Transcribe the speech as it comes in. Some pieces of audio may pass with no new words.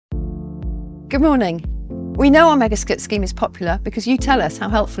Good morning. We know our mega skip scheme is popular because you tell us how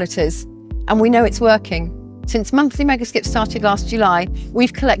helpful it is, and we know it's working. Since monthly mega skip started last July,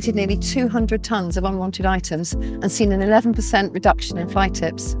 we've collected nearly 200 tonnes of unwanted items and seen an 11% reduction in fly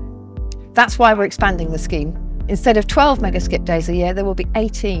tips. That's why we're expanding the scheme. Instead of 12 mega skip days a year, there will be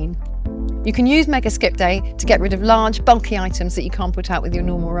 18. You can use mega skip day to get rid of large, bulky items that you can't put out with your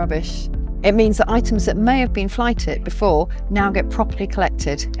normal rubbish. It means that items that may have been fly tipped before now get properly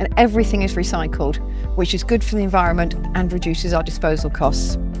collected and everything is recycled, which is good for the environment and reduces our disposal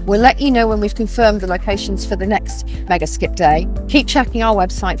costs. We'll let you know when we've confirmed the locations for the next mega skip day. Keep checking our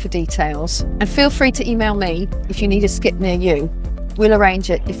website for details and feel free to email me if you need a skip near you. We'll arrange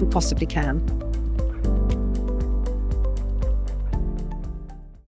it if we possibly can.